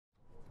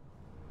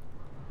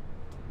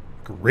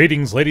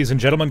Greetings, ladies and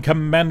gentlemen,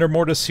 Commander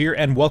Mortus here,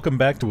 and welcome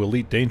back to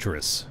Elite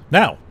Dangerous.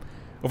 Now,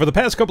 over the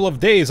past couple of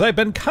days, I've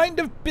been kind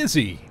of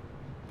busy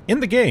in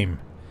the game.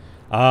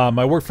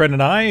 My work friend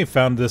and I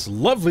found this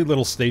lovely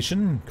little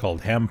station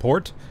called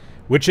Hamport,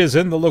 which is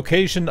in the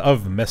location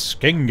of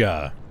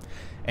Meskenga.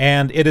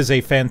 And it is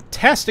a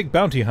fantastic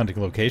bounty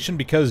hunting location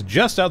because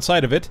just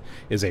outside of it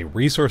is a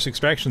resource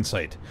extraction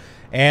site.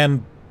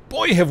 And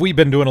boy, have we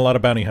been doing a lot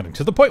of bounty hunting,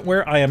 to the point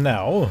where I am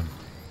now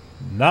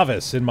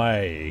novice in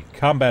my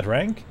combat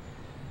rank.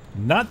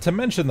 Not to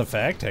mention the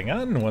fact, hang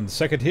on one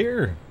second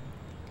here,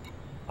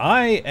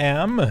 I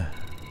am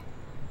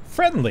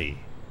friendly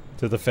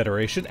to the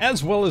Federation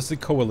as well as the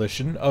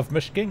coalition of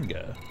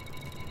Meskenga,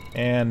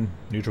 and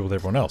neutral with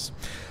everyone else.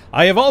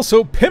 I have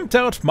also pimped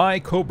out my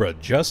Cobra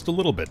just a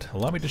little bit.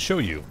 Allow me to show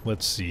you.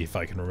 Let's see if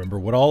I can remember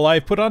what all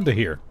I put onto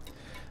here.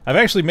 I've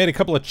actually made a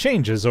couple of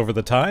changes over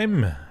the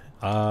time.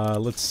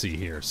 Let's see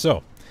here.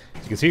 So,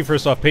 as you can see,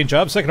 first off, paint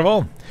job. Second of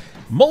all,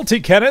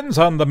 multi-cannons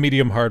on the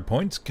medium hard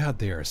points. God,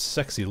 they are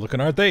sexy looking,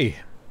 aren't they?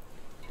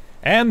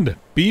 And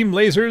beam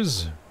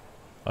lasers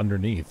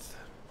underneath.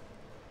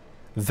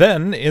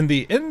 Then, in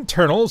the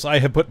internals, I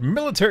have put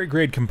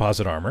military-grade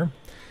composite armor,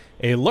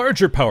 a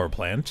larger power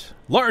plant,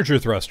 larger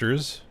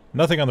thrusters,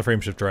 nothing on the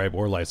frameshift drive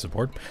or light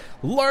support,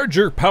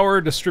 larger power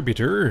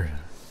distributor,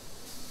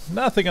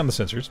 nothing on the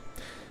sensors,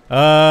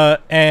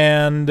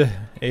 and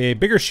a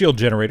bigger shield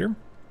generator. And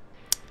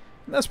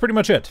that's pretty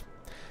much it.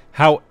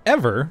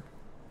 However,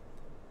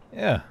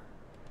 yeah,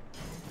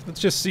 let's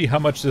just see how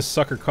much this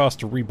sucker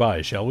costs to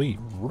rebuy, shall we?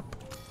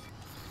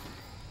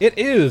 It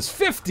is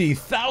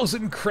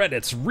 50,000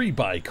 credits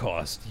rebuy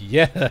cost.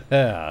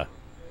 Yeah,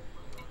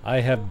 I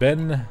have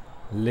been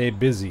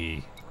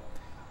busy.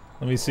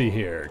 Let me see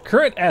here.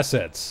 Current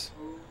assets.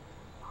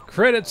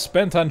 Credits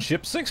spent on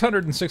ship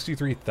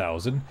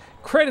 663,000.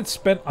 Credits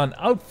spent on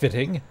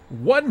outfitting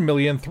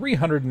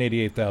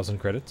 1,388,000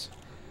 credits.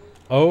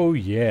 Oh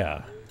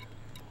yeah.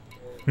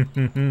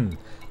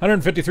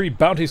 153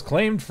 bounties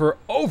claimed for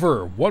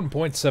over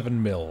 1.7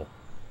 mil.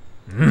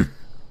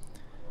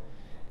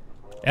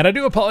 And I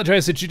do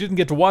apologize that you didn't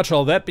get to watch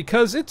all that,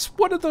 because it's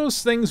one of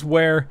those things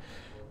where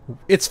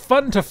it's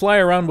fun to fly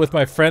around with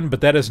my friend,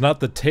 but that is not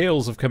the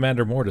tales of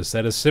Commander Mortus.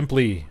 That is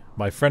simply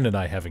my friend and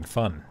I having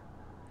fun.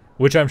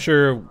 Which I'm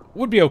sure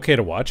would be okay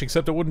to watch,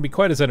 except it wouldn't be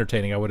quite as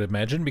entertaining, I would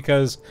imagine,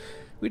 because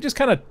we just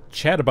kind of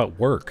chat about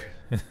work.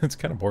 It's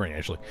kind of boring,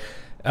 actually.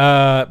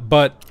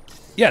 But,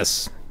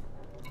 yes.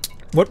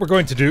 What we're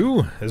going to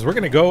do is we're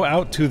going to go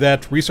out to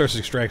that resource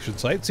extraction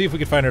site, see if we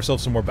can find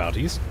ourselves some more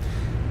bounties,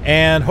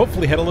 and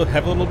hopefully have a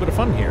little bit of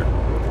fun here.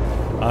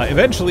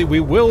 Eventually, we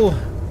will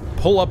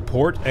pull up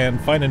port and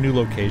find a new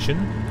location.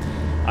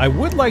 I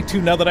would like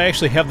to, now that I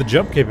actually have the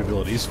jump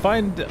capabilities,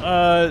 find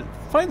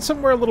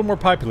somewhere a little more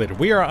populated.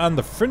 We are on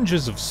the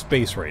fringes of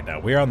space right now.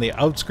 We are on the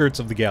outskirts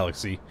of the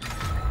galaxy,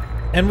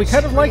 and we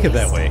kind of like it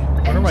that way.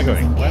 Where am I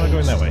going? Why am I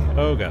going that way?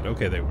 Oh god,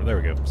 okay, there we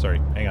go. Sorry,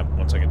 hang on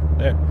one second.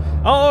 There.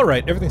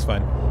 Alright, everything's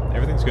fine.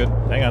 Everything's good.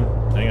 Hang on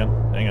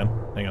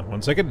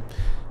 1 second.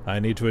 I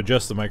need to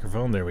adjust the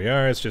microphone. There we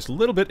are. It's just a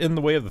little bit in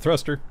the way of the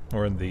thruster,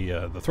 or in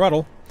the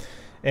throttle.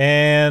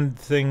 And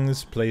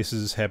things,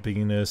 places,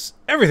 happiness,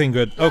 everything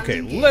good.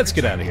 Okay, let's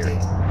get out of here.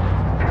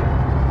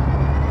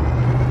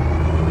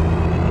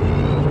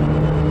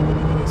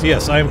 So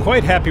yes, I am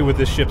quite happy with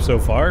this ship so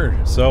far.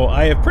 So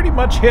I have pretty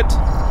much hit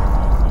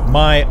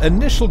my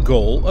initial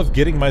goal of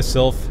getting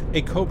myself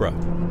a Cobra.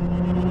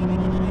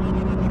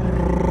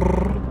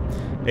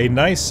 A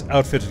nice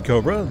outfitted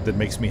Cobra that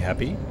makes me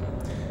happy.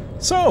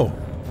 So,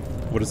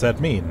 what does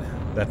that mean?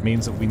 That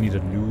means that we need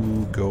a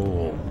new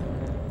goal.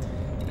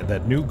 And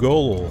that new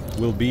goal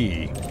will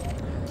be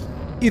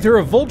either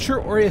a vulture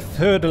or a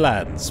third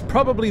lance.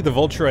 Probably the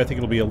vulture. I think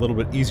it'll be a little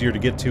bit easier to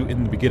get to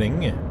in the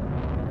beginning.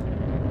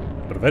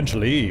 But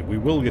eventually, we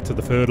will get to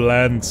the third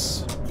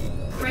lance.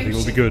 I think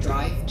it'll be good.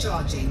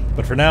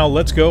 But for now,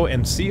 let's go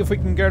and see if we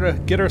can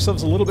get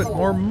ourselves a little bit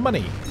more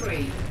money.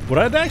 What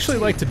I'd actually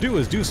like to do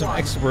is do some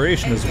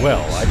exploration as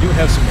well. I do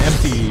have some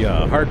empty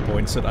hard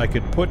points that I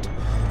could put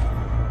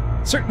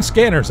certain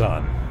scanners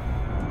on.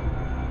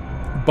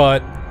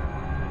 But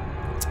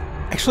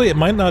actually, it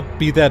might not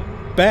be that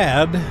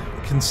bad,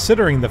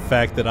 considering the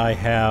fact that I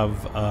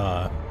have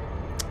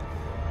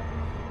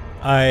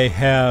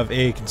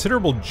a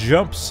considerable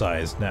jump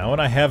size now,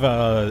 and I have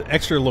a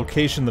extra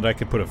location that I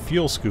could put a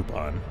fuel scoop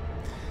on.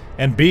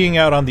 And being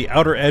out on the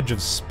outer edge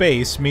of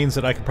space means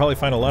that I could probably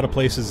find a lot of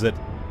places that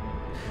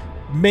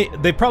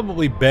they've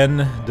probably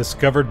been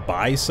discovered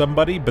by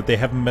somebody, but they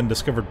haven't been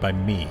discovered by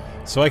me.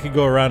 So I could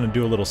go around and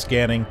do a little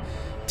scanning,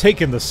 take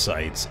in the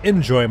sights,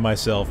 enjoy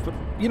myself. But,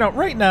 you know,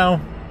 right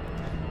now,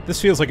 this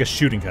feels like a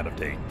shooting kind of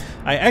day.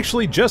 I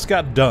actually just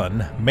got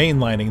done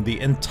mainlining the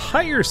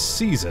entire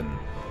season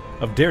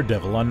of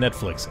Daredevil on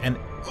Netflix, and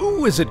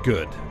ooh, is it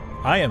good.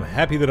 I am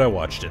happy that I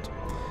watched it.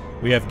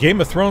 We have Game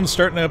of Thrones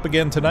starting up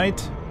again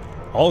tonight.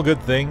 All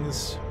good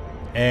things.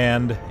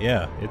 And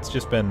yeah, it's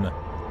been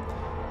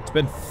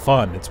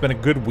fun. It's been a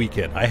good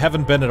weekend. I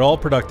haven't been at all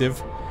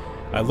productive.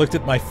 I looked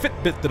at my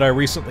Fitbit that I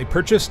recently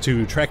purchased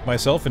to track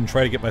myself and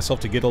try to get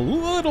myself to get a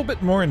little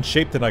bit more in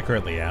shape than I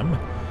currently am.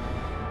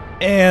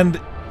 And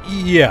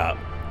yeah,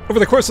 over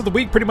the course of the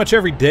week, pretty much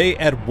every day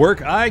at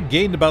work, I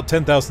gained about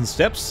 10,000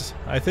 steps.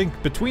 I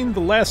think between the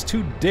last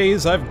 2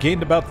 days, I've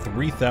gained about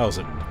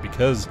 3,000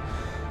 because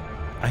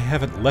I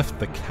haven't left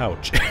the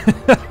couch.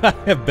 I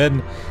have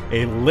been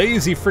a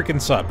lazy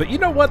freaking sod. But you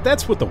know what?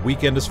 That's what the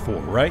weekend is for,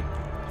 right?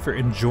 For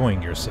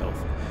enjoying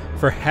yourself.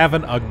 For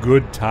having a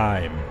good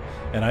time.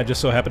 And I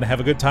just so happen to have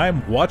a good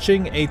time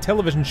watching a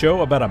television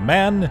show about a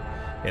man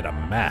in a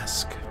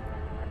mask.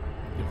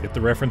 You'll get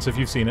the reference if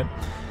you've seen it.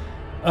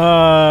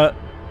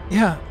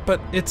 Yeah,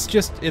 but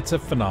it's a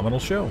phenomenal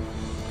show.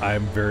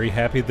 I'm very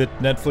happy that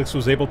Netflix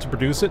was able to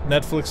produce it.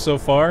 Netflix so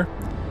far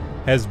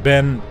has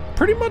been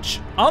pretty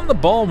much on the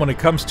ball when it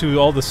comes to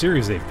all the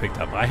series they've picked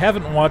up. I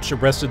haven't watched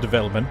Arrested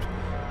Development,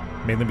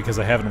 mainly because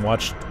I haven't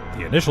watched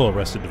the initial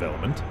Arrested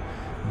Development.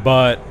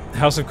 But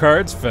House of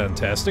Cards,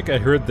 fantastic. I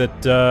heard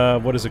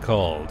that, what is it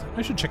called?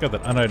 I should check out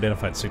that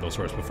unidentified signal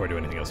source before I do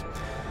anything else.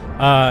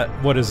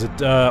 What is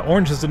it?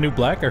 Orange is the New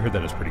Black. I heard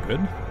that is pretty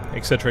good,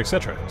 etc.,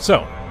 etc.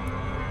 So,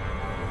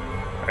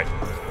 alright,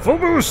 full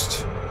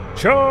boost!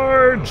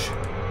 Charge!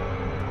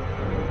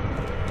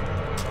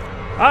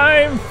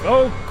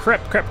 Oh,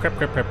 crap.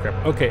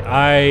 Okay,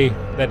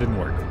 that didn't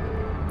work.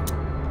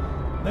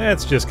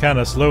 Let's just kind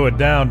of slow it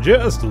down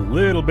just a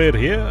little bit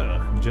here.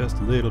 Just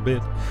a little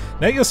bit.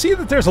 Now, you'll see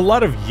that there's a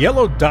lot of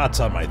yellow dots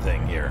on my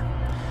thing here.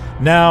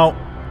 Now,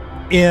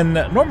 in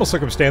normal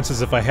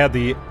circumstances, if I had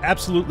the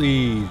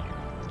absolutely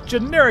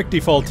generic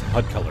default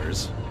HUD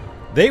colors,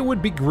 they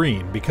would be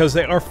green because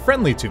they are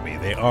friendly to me.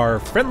 They are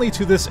friendly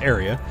to this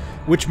area,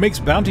 which makes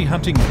bounty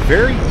hunting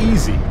very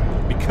easy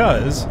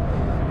because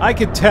I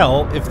could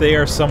tell if they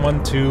are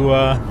someone to,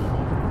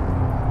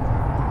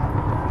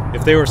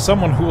 if they were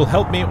someone who will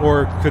help me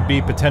or could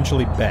be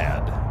potentially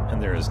bad.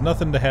 And there is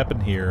nothing to happen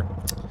here.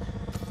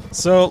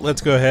 So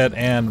let's go ahead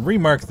and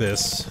remark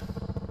this.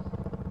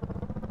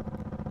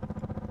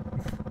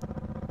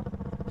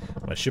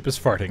 My ship is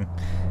farting.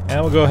 And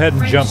we'll go ahead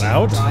and jump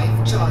out.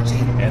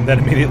 And then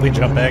immediately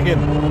jump back in.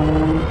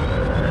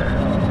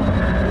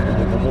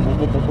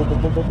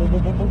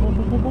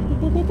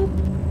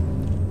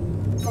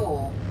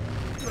 4,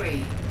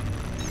 3,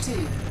 2,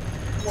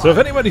 1. So if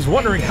anybody's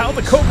wondering how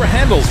the Cobra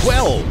handles,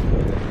 well,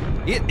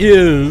 it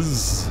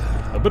is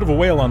a bit of a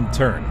whale on the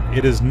turn.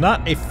 It is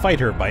not a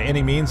fighter by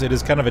any means. It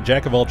is kind of a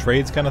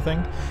jack-of-all-trades kind of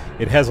thing.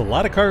 It has a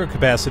lot of cargo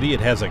capacity. It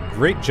has a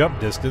great jump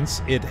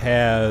distance. It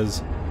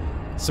has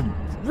some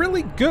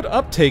really good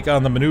uptake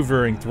on the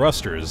maneuvering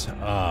thrusters,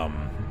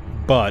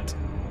 but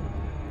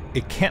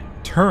it can't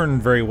turn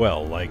very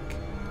well. Like,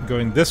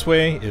 going this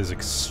way is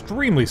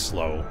extremely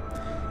slow,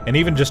 and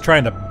even just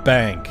trying to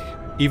bank,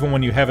 even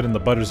when you have it in the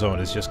butter zone,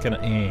 is just kind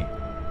of eh.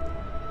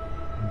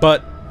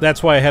 But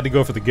that's why I had to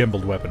go for the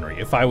gimbaled weaponry.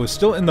 If I was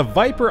still in the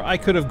Viper, I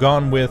could have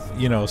gone with,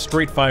 you know,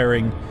 straight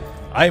firing.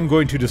 I am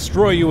going to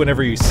destroy you in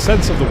every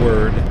sense of the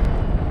word.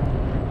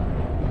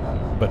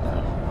 But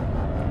no.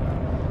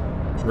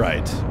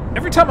 Right.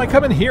 Every time I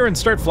come in here and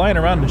start flying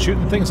around and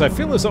shooting things, I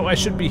feel as though I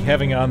should be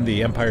having on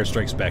the Empire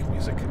Strikes Back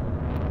music.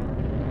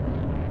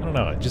 I don't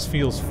know, it just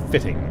feels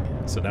fitting.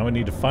 So now we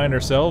need to find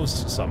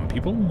ourselves some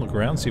people. Look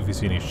around, see if we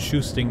see any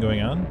shoosting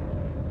going on.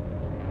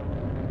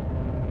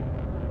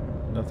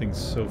 Nothing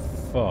so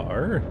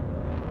far.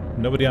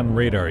 Nobody on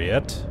radar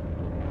yet.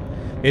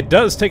 It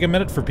does take a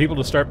minute for people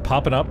to start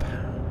popping up,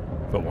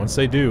 but once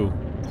they do,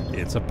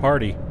 it's a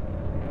party.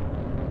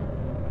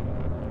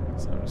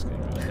 So I'm just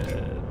going to go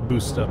ahead,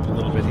 boost up a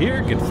little bit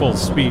here, get full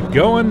speed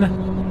going.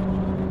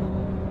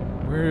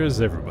 Where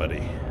is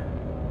everybody?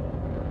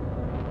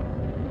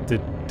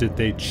 Did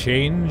they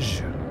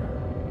change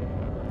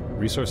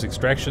resource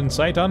extraction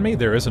site on me?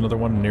 There is another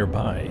one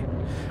nearby.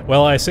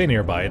 Well, I say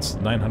nearby, it's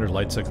 900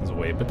 light seconds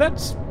away, but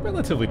that's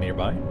relatively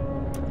nearby.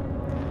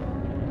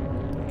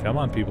 Come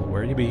on, people,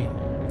 where you be?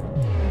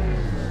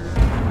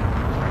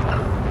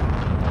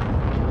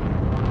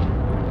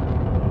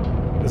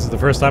 This is the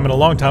first time in a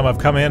long time I've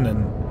come in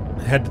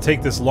and had to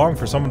take this long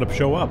for someone to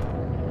show up.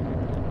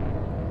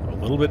 A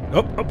little bit...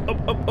 Oh,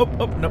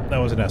 nope, that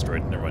was an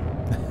asteroid. Never mind.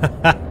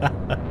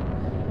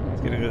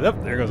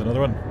 There goes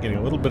another one. Getting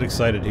a little bit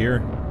excited here.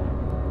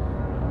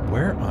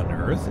 Where on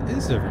earth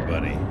is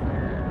everybody?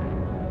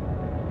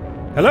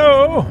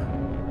 Hello?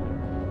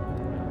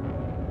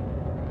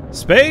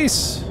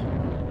 Space?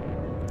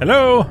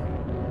 Hello?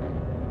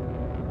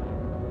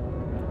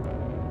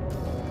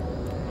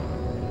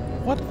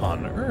 What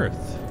on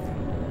earth?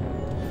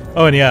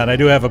 Oh, and yeah, and I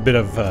do have a bit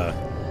of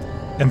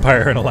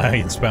Empire and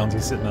Alliance bounty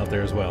sitting out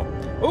there as well.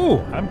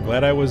 Oh, I'm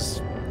glad I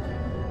was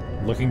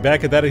looking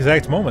back at that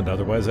exact moment,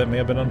 otherwise that may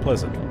have been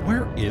unpleasant.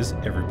 Where is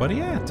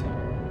everybody at?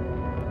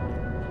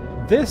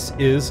 This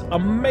is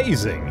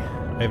amazing.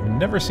 I've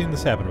never seen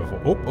this happen before.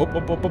 Oh.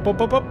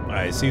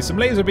 I see some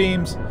laser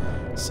beams.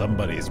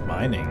 Somebody's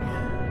mining.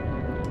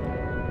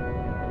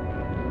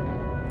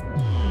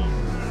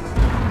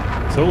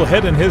 So we'll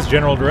head in his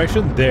general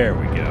direction. There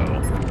we go.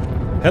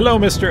 Hello,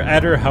 Mr.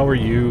 Adder. How are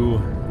you?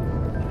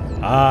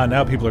 Ah,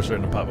 now people are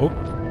starting to pop. Oh,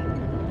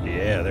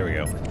 yeah, there we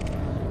go.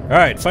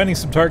 Alright, finding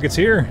some targets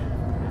here.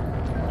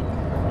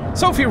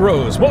 Sophie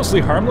Rose, mostly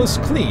harmless,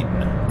 clean.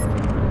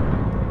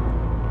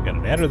 We got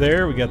an adder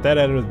there, we got that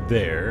adder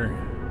there.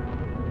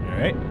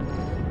 Alright.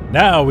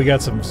 Now we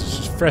got some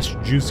fresh,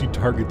 juicy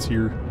targets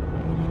here.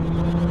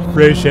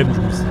 Fresh and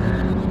juicy.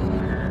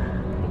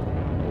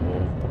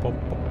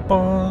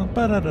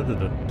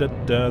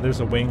 There's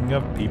a wing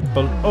of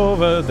people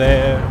over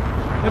there.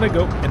 Gonna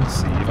go and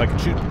see if I can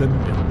shoot them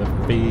in the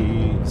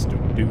face.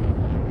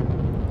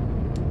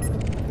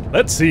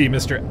 Let's see,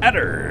 Mr.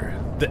 Adder,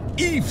 the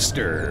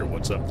Eavester.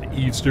 What's up, the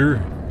Eavester?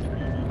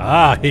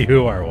 Ah,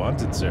 you are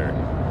wanted, sir.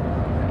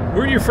 Who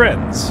are your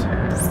friends?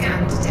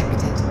 Scan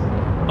detected.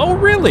 Oh,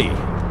 really?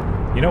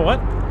 You know what?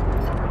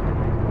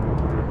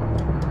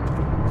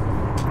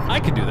 I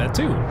can do that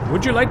too.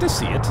 Would you like to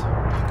see it?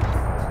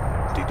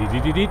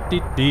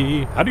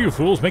 How do you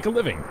fools make a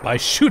living? By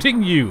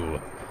shooting you.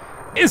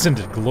 Isn't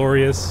it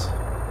glorious?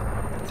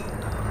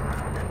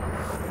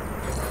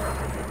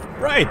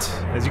 Right.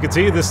 As you can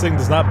see, this thing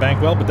does not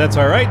bank well, but that's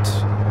alright.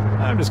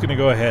 I'm just going to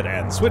go ahead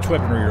and switch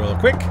weaponry real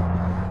quick.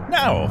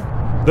 Now,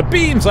 the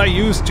beams I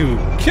use to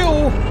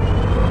kill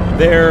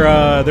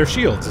their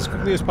shields as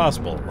quickly as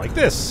possible, like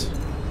this.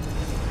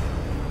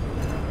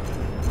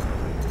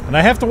 And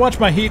I have to watch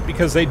my heat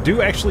because they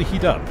do actually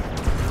heat up.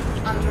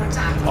 Under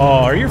attack.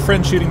 Oh, are your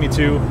friends shooting me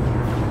too?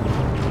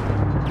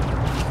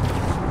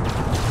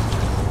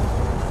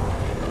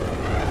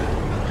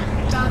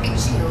 Target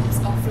shields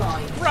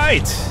offline.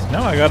 Right! Now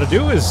all I gotta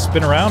do is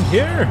spin around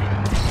here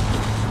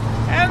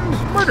and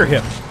murder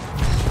him.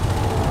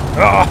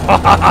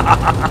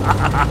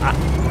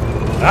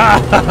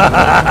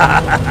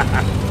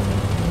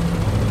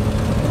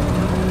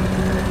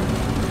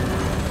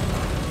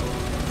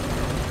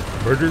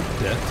 Murder,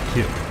 death,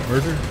 kill.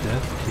 Murder,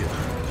 death, kill.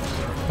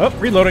 Oh,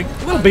 reloading.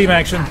 A little beam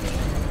action.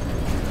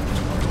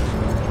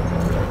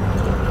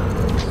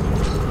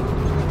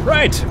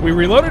 Right, we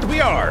reloaded, we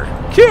are.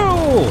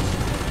 Kill!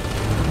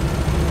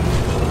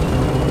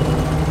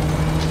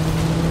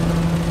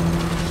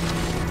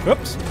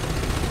 Whoops.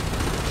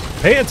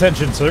 Pay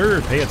attention,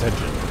 sir. Pay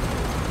attention.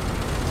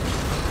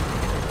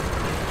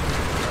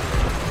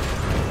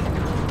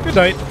 Good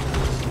night.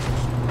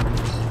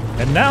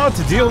 And now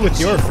to deal with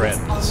your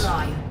friends.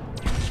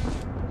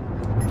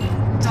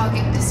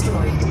 Target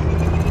destroyed.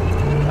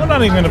 I'm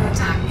not even Under going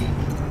attack.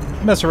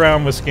 to mess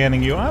around with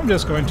scanning you. I'm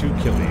just going to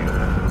kill you.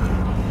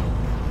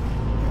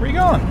 Where are you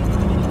going?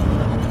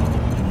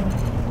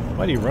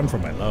 Why do you run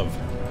from my love?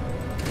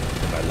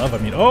 By love, I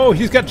mean... Oh,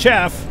 he's got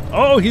chaff.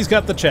 Oh, he's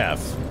got the chaff.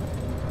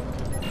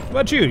 What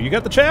about you? You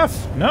got the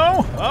chaff?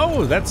 No?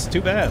 Oh, that's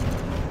too bad.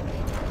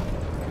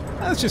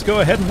 Let's just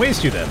go ahead and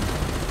waste you then.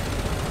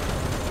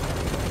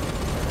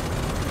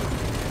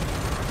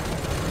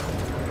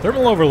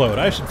 Thermal overload.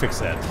 I should fix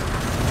that.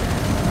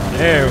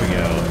 There we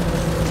go.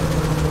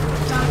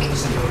 Target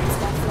shields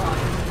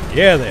offline.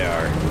 Yeah, they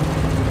are.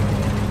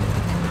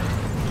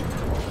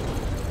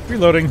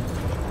 Reloading.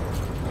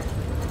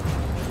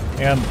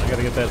 And I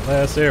gotta get that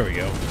last. There we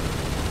go.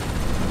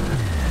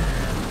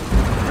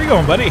 Where you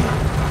going, buddy?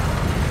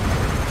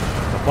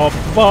 Oh,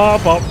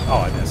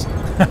 I missed.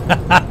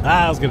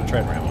 I was gonna try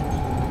and ram him.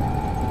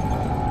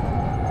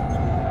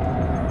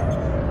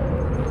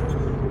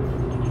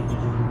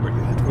 Where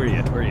you at? Where you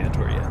at? Where you at?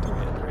 Where you at?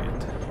 Where you at? Where you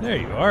at? There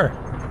you are.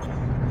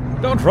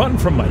 Don't run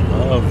from my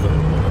love.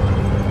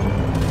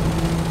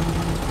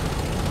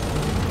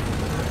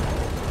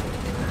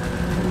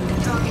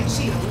 Target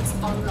shields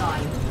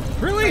online.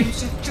 Really?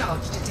 Friendship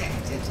charge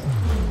detected.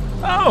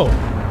 Oh,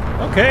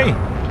 okay.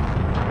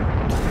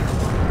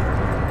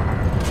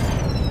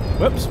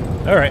 Whoops.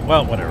 Alright,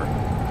 well, whatever.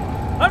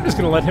 I'm just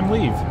going to let him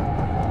leave.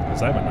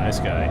 Because I'm a nice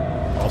guy.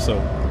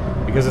 Also,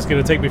 because it's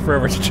going to take me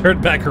forever to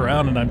turn back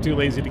around and I'm too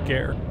lazy to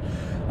care.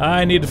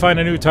 I need to find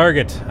a new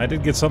target. I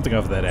did get something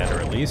off of that adder,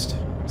 at least.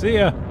 See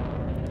ya.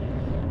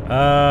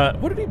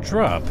 What did he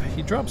drop?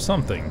 He dropped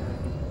something.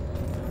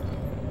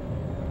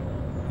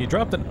 He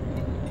dropped an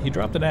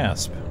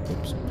asp.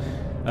 Oops.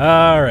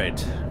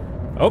 Alright.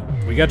 Oh,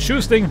 we got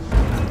shoosting.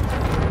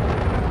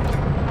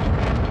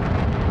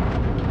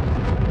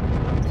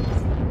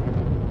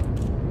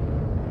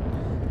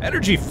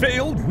 Energy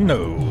failed?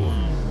 No.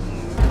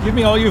 Give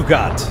me all you've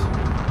got.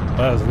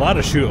 There's a lot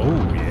of shooting.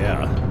 Oh,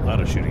 yeah. A lot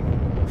of shooting.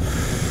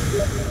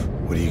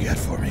 What do you got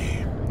for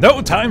me?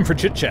 No time for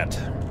chit-chat.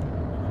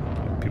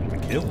 People to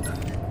kill.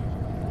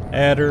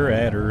 Adder,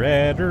 adder,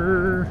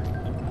 adder.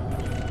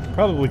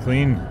 Probably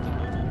clean.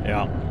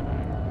 Yeah.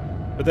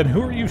 But then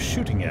who are you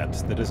shooting at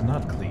that is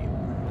not clean?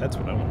 That's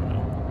what I want to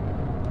know.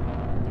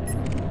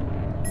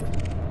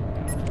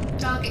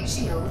 Target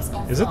shields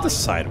offline. Is it the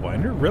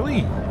Sidewinder?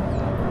 Really?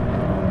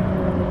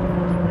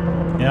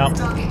 Yeah.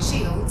 Target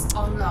shields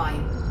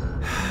online.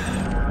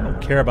 I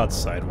don't care about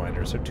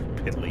Sidewinders. They're too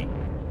piddly.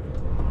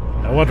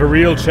 I want a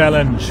real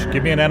challenge.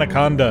 Give me an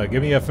anaconda.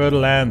 Give me a fertile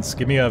lance.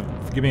 Give me a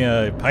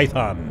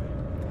python.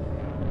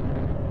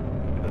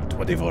 The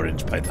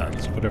 24-inch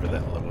pythons, whatever the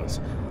hell it was.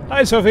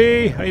 Hi,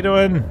 Sophie. How you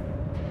doing?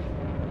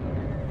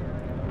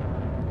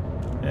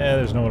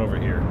 there's no one over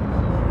here.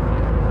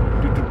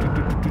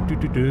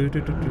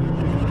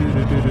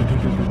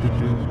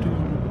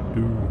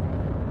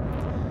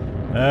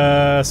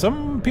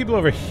 Some people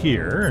over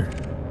here.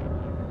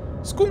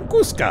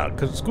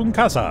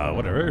 Skunkasa,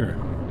 whatever.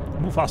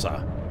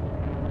 Mufasa.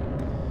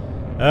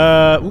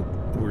 Ooh,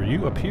 who are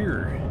you up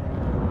here?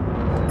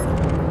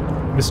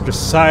 Mr.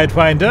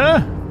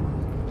 Sidewinder?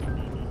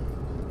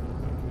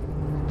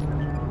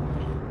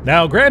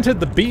 Now, granted,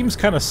 the beams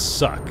kind of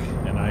suck,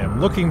 and I am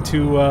looking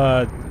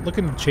to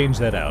change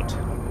that out.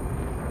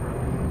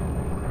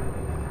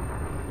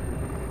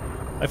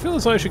 I feel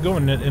as though I should go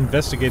and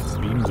investigate the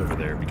beams over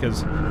there,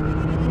 because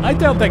I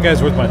doubt that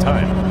guy's worth my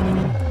time.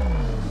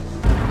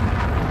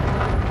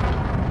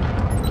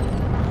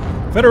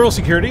 Federal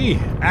Security,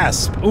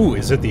 ASP. Ooh,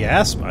 is it the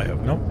ASP? I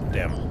hope. Nope.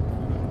 Damn.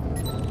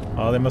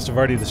 Oh, they must have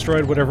already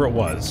destroyed whatever it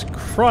was.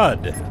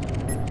 Crud.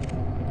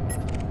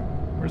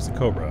 Where's the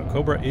Cobra?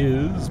 Cobra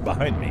is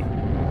behind me.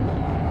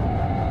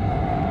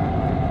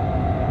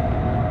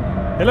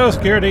 Hello,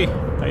 Security.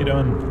 How you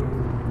doing?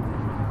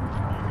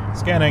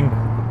 Scanning.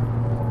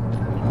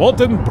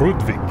 Molten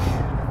Brudvik.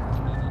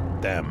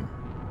 Damn.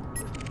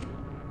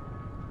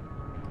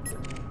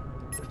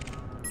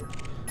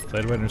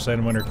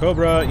 Sidewinder,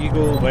 Cobra,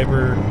 Eagle,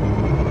 Viper.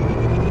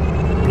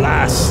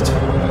 Blast!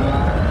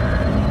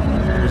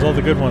 There's all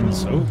the good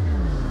ones. Oh.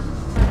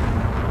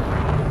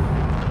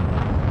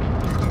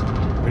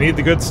 We need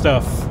the good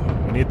stuff.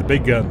 We need the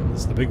big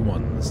guns, the big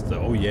ones.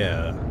 Oh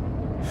yeah.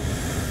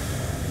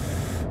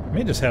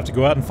 May just have to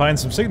go out and find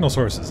some signal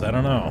sources. I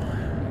don't know.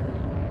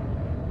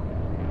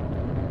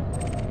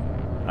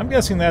 I'm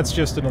guessing that's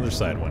just another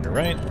Sidewinder,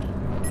 right?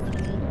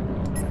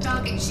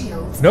 Target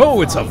shields.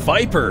 No, it's a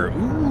Viper!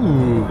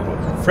 Ooh!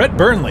 Fred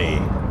Burnley!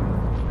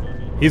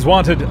 He's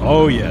wanted.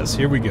 Oh yes,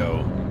 here we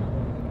go.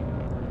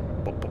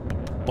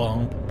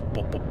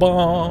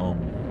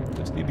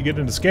 Just need to get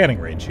into scanning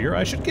range here.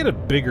 I should get a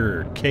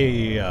bigger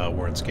K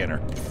warrant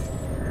scanner,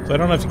 so I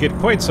don't have to get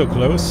quite so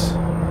close.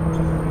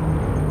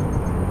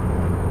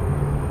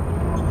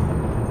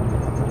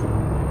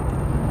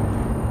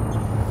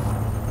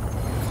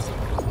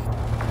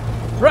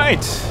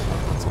 Right!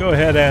 Let's go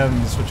ahead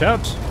and switch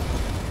out.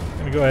 I'm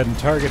gonna go ahead and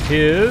target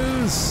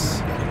his...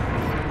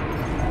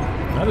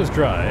 not his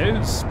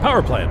drives.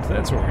 Power plant,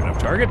 that's what we're gonna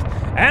target.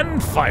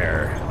 And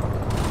fire!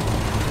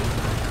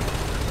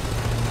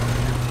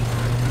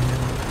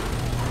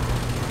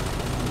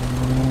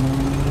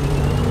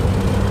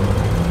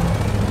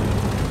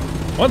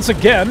 Once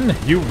again,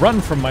 you run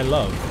from my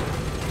love.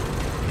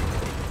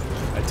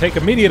 I take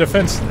immediate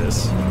offense to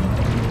this.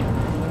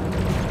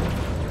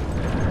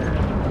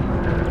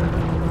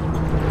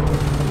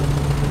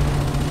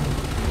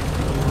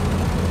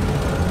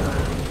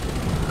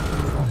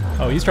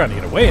 Oh, he's trying to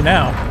get away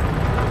now.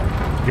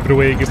 Give it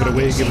away, give it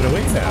away, give it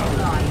away now.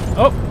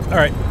 Oh,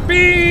 alright.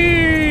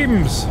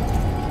 Beams!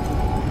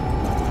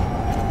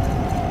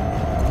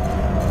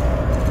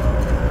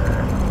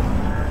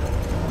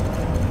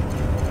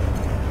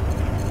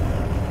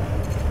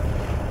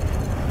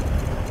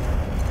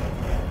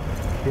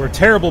 You are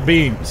terrible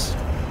beams.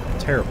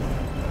 Terrible.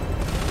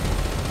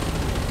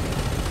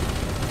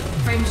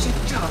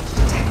 Frameshift charge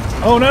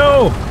detected. Oh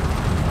no!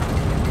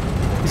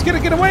 He's gonna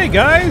get away,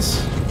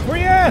 guys! Where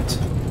you at?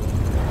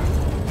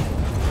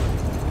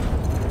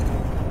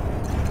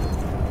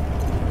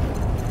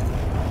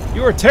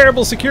 You are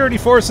terrible security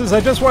forces.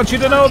 I just want you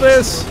to know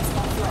this.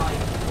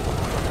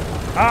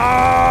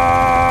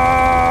 Ah!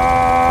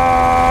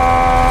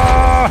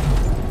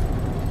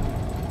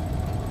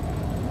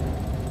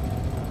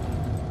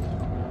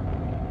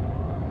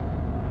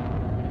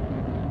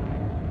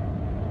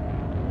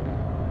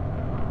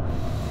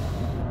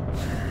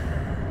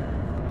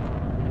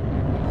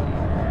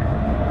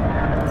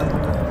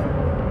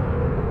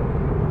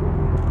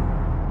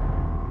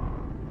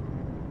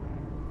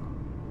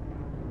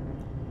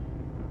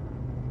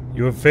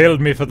 You have failed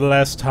me for the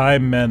last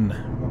time, men.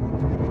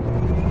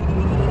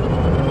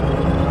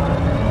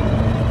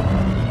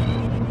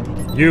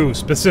 You,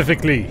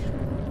 specifically,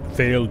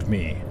 failed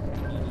me.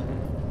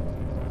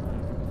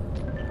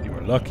 You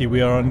are lucky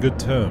we are on good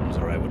terms,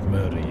 or I would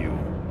murder you.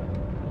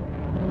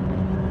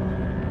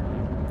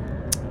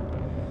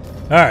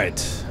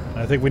 Alright,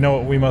 I think we know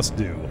what we must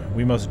do.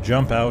 We must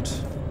jump out.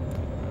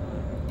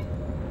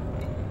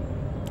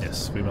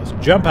 Yes, we must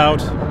jump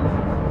out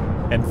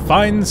and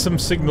find some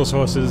signal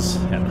sources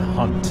and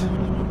hunt.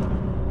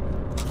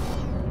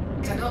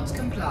 Cannot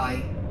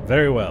comply.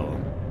 Very well.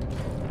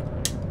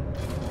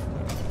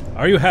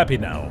 Are you happy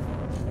now?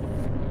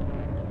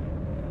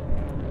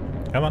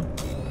 Come on.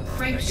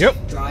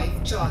 Frameshift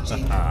drive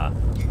charging. 4,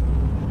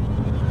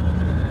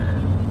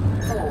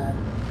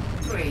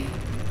 3,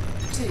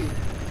 2,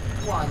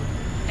 1.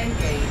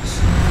 Engage.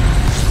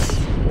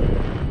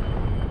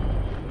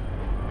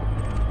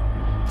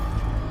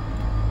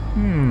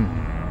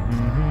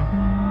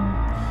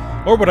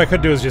 Or what I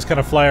could do is just kind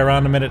of fly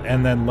around a minute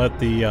and then let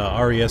the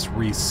RES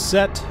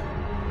reset.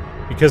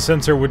 Because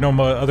since there were no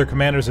other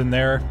commanders in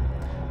there,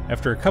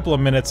 after a couple of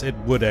minutes it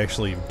would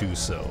actually do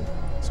so.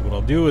 So what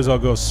I'll do is I'll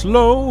go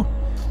slow,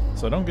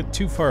 so I don't get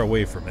too far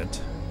away from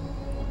it.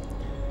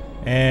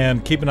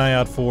 And keep an eye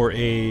out for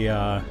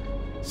a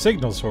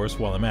signal source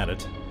while I'm at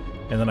it,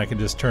 and then I can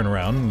just turn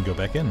around and go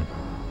back in.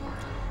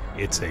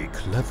 It's a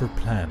clever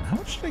plan. How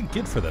much did I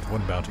get for that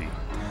one bounty?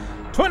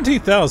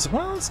 20,000.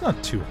 Well, it's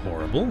not too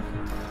horrible.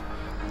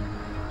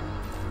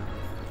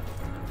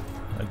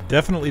 I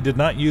definitely did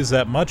not use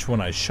that much when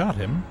I shot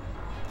him,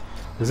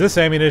 because this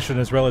ammunition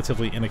is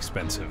relatively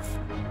inexpensive.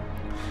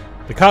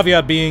 The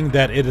caveat being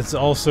that it is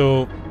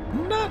also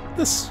not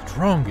the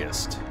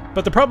strongest.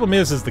 But the problem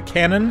is the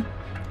cannon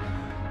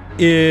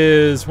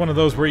is one of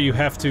those where you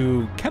have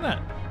to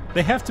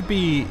they have to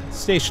be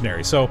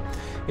stationary. So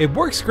it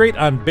works great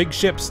on big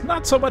ships,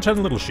 not so much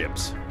on little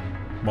ships.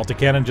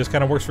 Multi-cannon just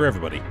kind of works for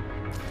everybody.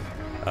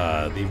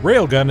 The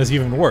railgun is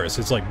even worse.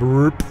 It's like,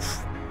 burp.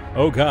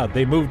 Oh god,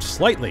 they moved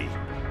slightly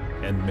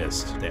and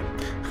missed. Damn.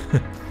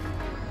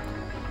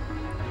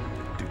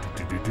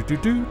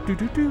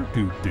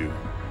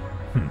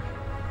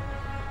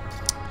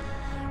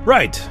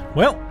 Right.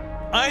 Well,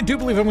 I do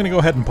believe I'm going to go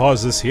ahead and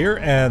pause this here,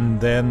 and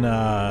then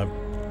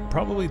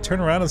probably turn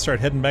around and start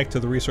heading back to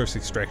the resource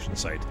extraction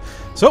site.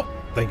 So,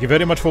 thank you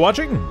very much for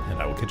watching, and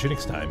I will catch you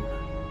next time.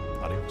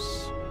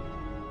 Adios.